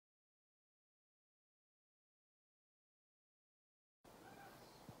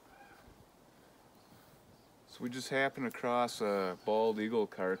We just happened across a bald eagle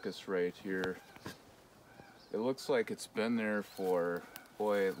carcass right here. It looks like it's been there for,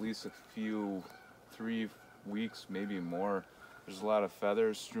 boy, at least a few, 3 weeks, maybe more. There's a lot of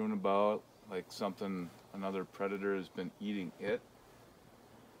feathers strewn about, like another predator has been eating it.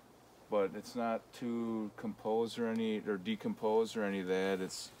 But it's not too composed or decomposed or any of that.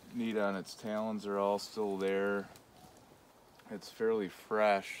 It's neat on its talons are all still there. It's fairly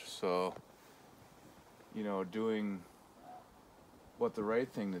fresh, so you know, doing what the right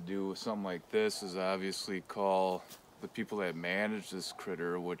thing to do with something like this is obviously call the people that manage this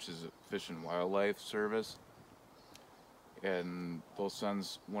critter, which is a Fish and Wildlife Service, and they'll send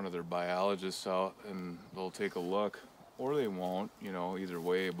one of their biologists out and they'll take a look, or they won't, you know, either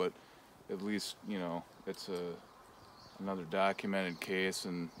way, but at least, you know, it's another documented case.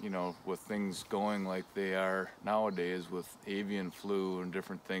 And you know, with things going like they are nowadays with avian flu and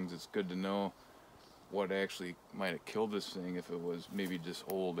different things, it's good to know what actually might have killed this thing. If it was maybe just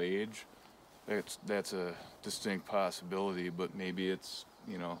old age, that's a distinct possibility, but maybe it's,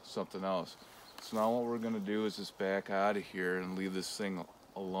 you know, something else. So now what we're going to do is just back out of here and leave this thing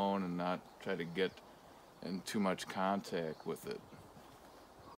alone and not try to get in too much contact with it.